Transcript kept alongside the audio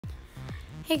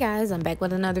Hey guys, I'm back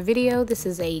with another video. This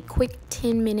is a quick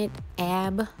 10-minute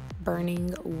ab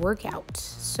burning workout.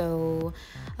 So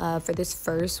for this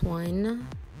first one,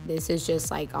 this is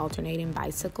just like alternating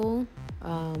bicycle.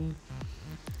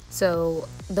 So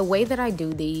the way that I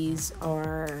do these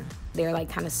they're like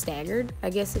kind of staggered,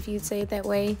 I guess if you'd say it that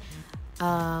way.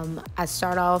 I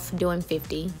start off doing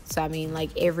 50. So I mean like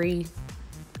every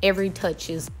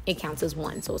touch it counts as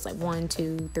one, so it's like 1,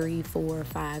 2, 3, 4,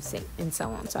 5, 6 and so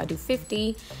on. So I do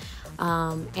 50,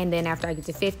 and then after I get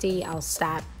to 50 I'll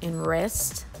stop and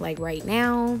rest like right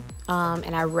now,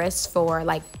 and I rest for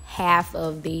like half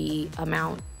of the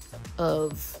amount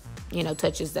of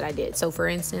touches that I did. So for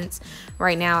instance,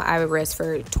 right now I would rest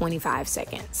for 25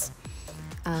 seconds.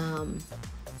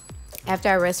 After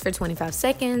I rest for 25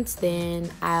 seconds, then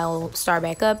I'll start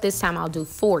back up. This time I'll do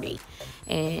 40.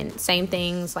 And same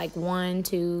things like 1,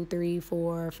 2, 3,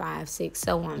 4, 5, 6,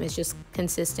 so on. It's just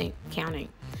consistent counting.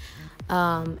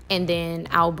 And then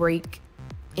I'll break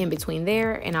in between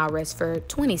there and I'll rest for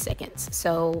 20 seconds.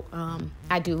 So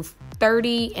I do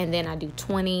 30 and then I do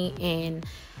 20. And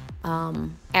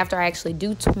after I actually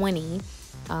do 20,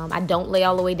 I don't lay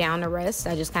all the way down to rest.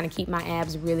 I just kind of keep my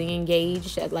abs really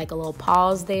engaged at like a little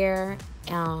pause there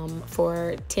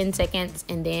for 10 seconds,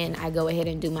 and then I go ahead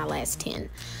and do my last 10.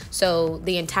 So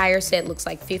the entire set looks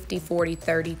like 50, 40,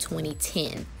 30, 20,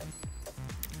 10.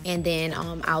 And then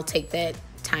I'll take that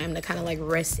time to kind of like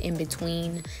rest in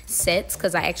between sets,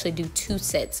 because I actually do 2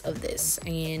 sets of this.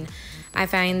 And I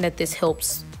find that this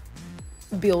helps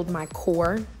build my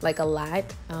core like a lot.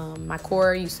 My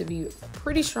core used to be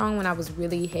pretty strong when I was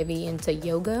really heavy into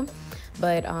yoga,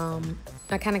 but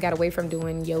I kind of got away from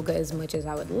doing yoga as much as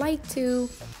I would like to,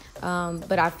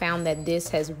 but I found that this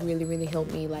has really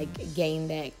helped me like gain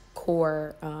that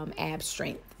core ab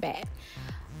strength back.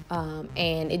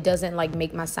 And it doesn't like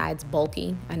make my sides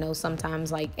bulky. I know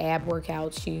sometimes like ab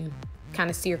workouts you kind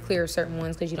of steer clear of certain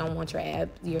ones because you don't want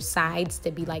your sides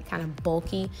to be like kind of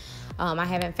bulky. I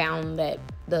haven't found that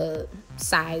the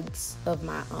sides of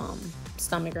my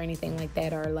stomach or anything like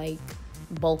that are like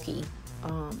bulky,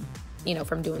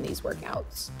 from doing these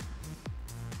workouts.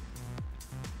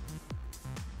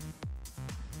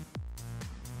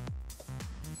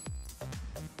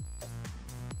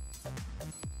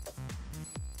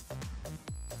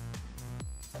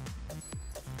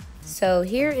 So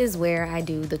here is where I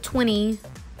do the 20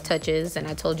 touches, and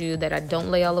I told you that I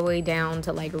don't lay all the way down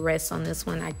to like rest on this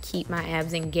one. I keep my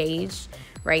abs engaged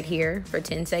right here for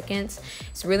 10 seconds.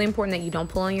 It's really important that you don't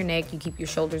pull on your neck. You keep your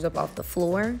shoulders up off the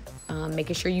floor,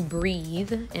 making sure you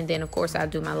breathe. And then of course I'll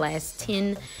do my last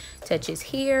 10 touches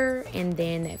here, and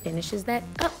then that finishes that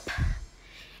up.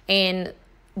 And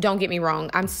don't get me wrong,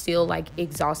 I'm still like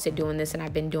exhausted doing this, and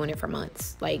I've been doing it for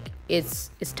months. Like it's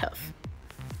tough.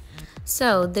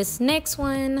 So this next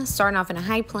one, starting off in a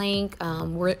high plank,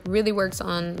 really works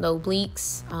on the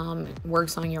obliques,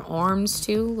 works on your arms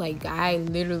too. Like I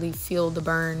literally feel the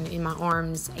burn in my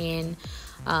arms and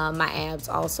my abs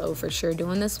also for sure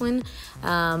doing this one.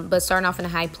 But starting off in a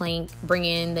high plank,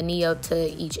 bringing the knee up to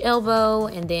each elbow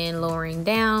and then lowering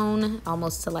down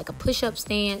almost to like a push-up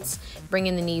stance,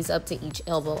 bringing the knees up to each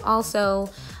elbow also.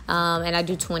 And I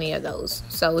do 20 of those.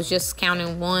 So it's just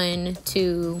counting 1,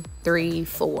 2, 3,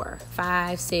 4,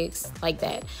 5, 6, like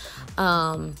that.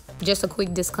 Just a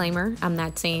quick disclaimer, I'm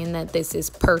not saying that this is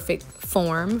perfect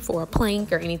form for a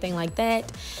plank or anything like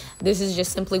that. This is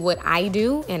just simply what I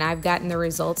do, and I've gotten the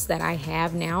results that I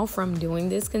have now from doing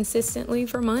this consistently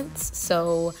for months.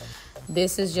 So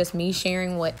this is just me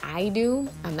sharing what I do.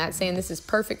 I'm not saying this is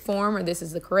perfect form or this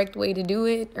is the correct way to do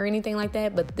it or anything like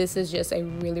that, but this is just a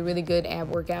really good ab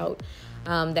workout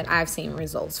that I've seen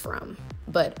results from.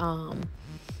 But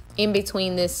in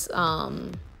between this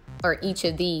or each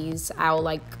of these, I'll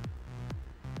like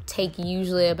take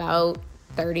usually about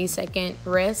 30-second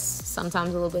rest, sometimes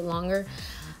a little bit longer.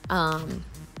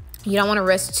 You don't want to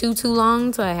rest too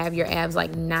long to have your abs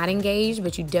like not engaged,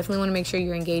 but you definitely want to make sure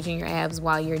you're engaging your abs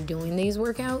while you're doing these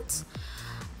workouts.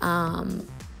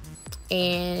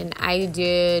 And I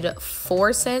did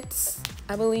 4 sets,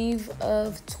 I believe,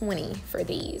 of 20 for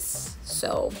these.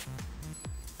 So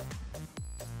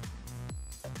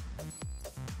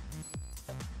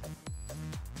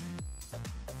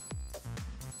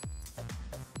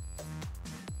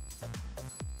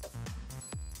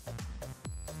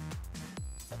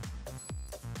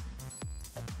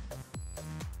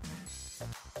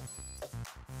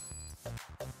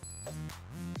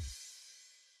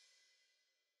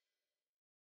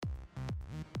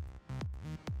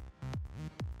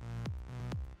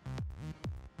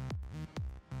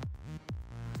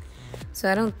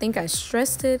So I don't think I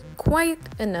stressed it quite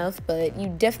enough, but you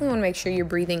definitely want to make sure you're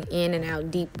breathing in and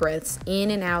out, deep breaths in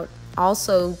and out.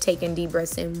 Also taking deep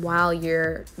breaths in while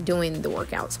you're doing the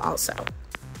workouts also.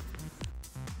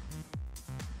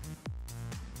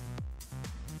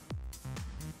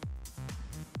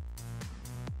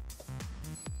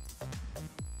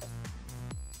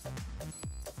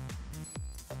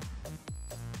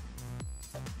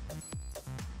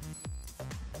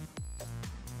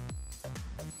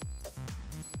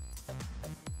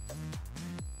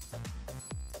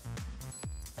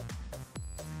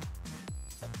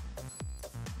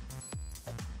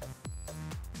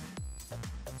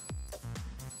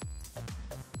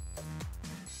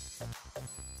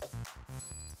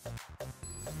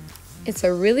 It's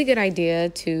a really good idea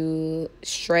to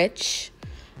stretch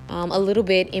a little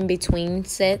bit in between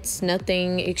sets.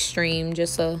 Nothing extreme,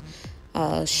 just a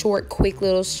short, quick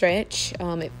little stretch.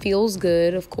 It feels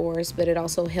good, of course, but it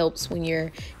also helps when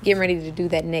you're getting ready to do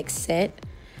that next set.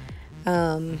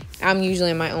 I'm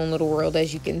usually in my own little world,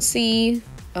 as you can see.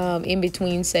 In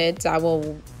between sets, I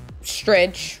will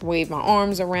stretch, wave my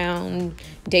arms around,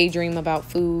 daydream about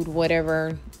food,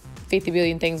 whatever. 50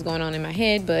 billion things going on in my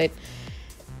head, but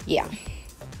yeah.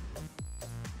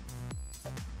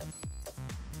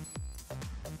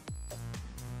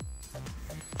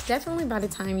 Definitely by the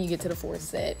time you get to the fourth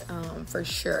set, for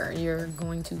sure, you're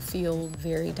going to feel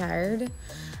very tired.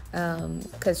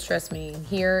 Because trust me,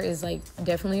 here is like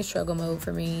definitely a struggle mode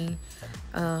for me.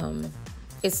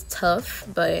 It's tough,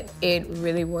 but it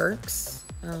really works.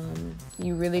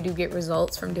 You really do get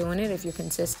results from doing it if you're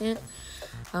consistent.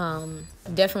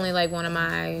 Definitely like one of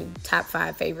my top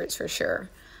 5 favorites for sure.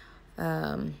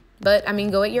 But I mean,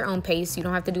 go at your own pace. You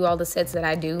don't have to do all the sets that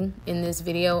I do in this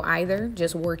video either.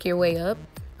 Just work your way up.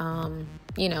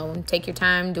 Take your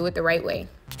time, do it the right way.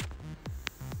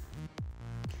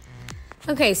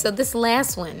 Okay, so this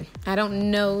last one, I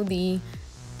don't know the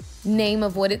name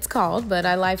of what it's called, but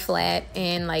I lie flat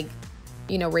and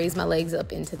raise my legs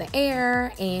up into the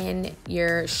air, and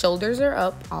your shoulders are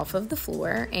up off of the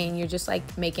floor, and you're just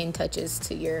like making touches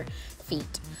to your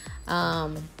feet.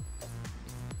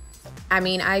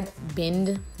 I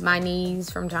bend my knees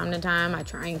from time to time. I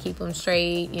try and keep them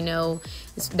straight.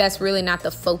 That's really not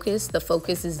the focus. The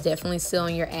focus is definitely still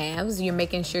on your abs. You're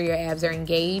making sure your abs are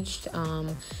engaged.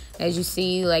 As you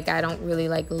see, I don't really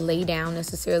lay down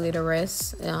necessarily to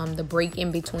rest. The break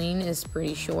in between is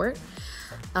pretty short.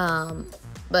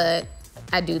 But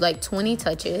I do 20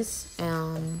 touches.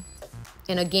 And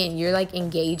again, you're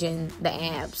engaging the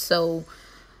abs. So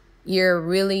you're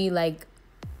really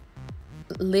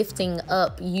lifting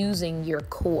up using your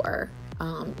core,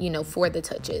 for the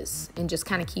touches, and just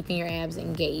kind of keeping your abs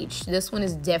engaged. This one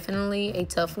is definitely a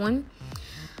tough one.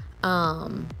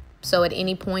 So at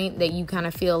any point that you kind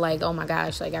of feel oh my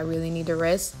gosh, I really need to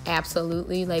rest,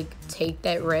 absolutely, take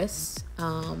that rest.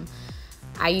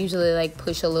 I usually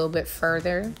push a little bit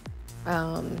further,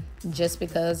 just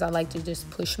because I like to just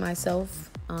push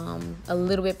myself a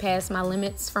little bit past my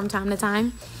limits from time to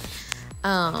time.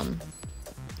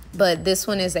 But this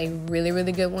one is a really,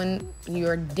 really good one.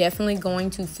 You're definitely going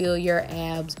to feel your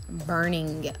abs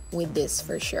burning with this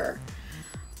for sure.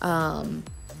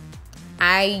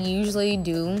 I usually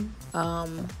do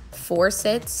 4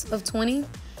 sets of 20.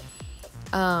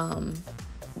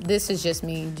 This is just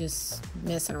me just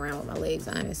messing around with my legs,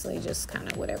 honestly, just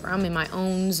kind of whatever. I'm in my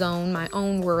own zone, my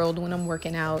own world when I'm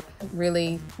working out,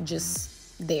 really just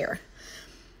there.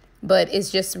 But it's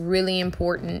just really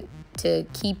important to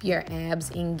keep your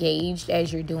abs engaged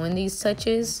as you're doing these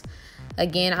touches.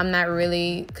 Again, I'm not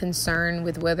really concerned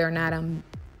with whether or not I'm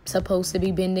supposed to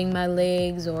be bending my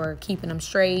legs or keeping them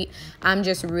straight. I'm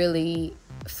just really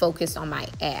focused on my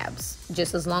abs.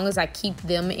 Just as long as I keep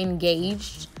them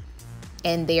engaged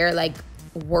and they're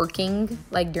working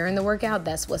during the workout,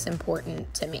 that's what's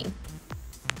important to me.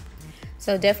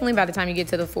 So definitely by the time you get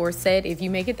to the 4th set, if you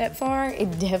make it that far,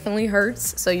 it definitely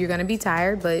hurts. So you're going to be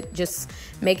tired, but just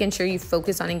making sure you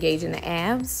focus on engaging the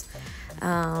abs.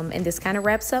 And this kind of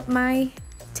wraps up my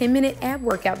 10-minute ab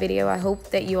workout video. I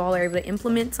hope that you all are able to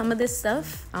implement some of this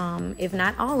stuff, if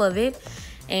not all of it,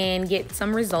 and get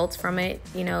some results from it.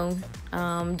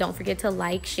 Don't forget to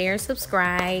like, share,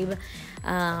 subscribe.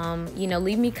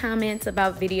 Leave me comments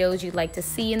about videos you'd like to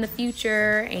see in the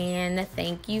future. And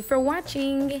thank you for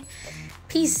watching.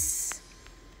 Peace.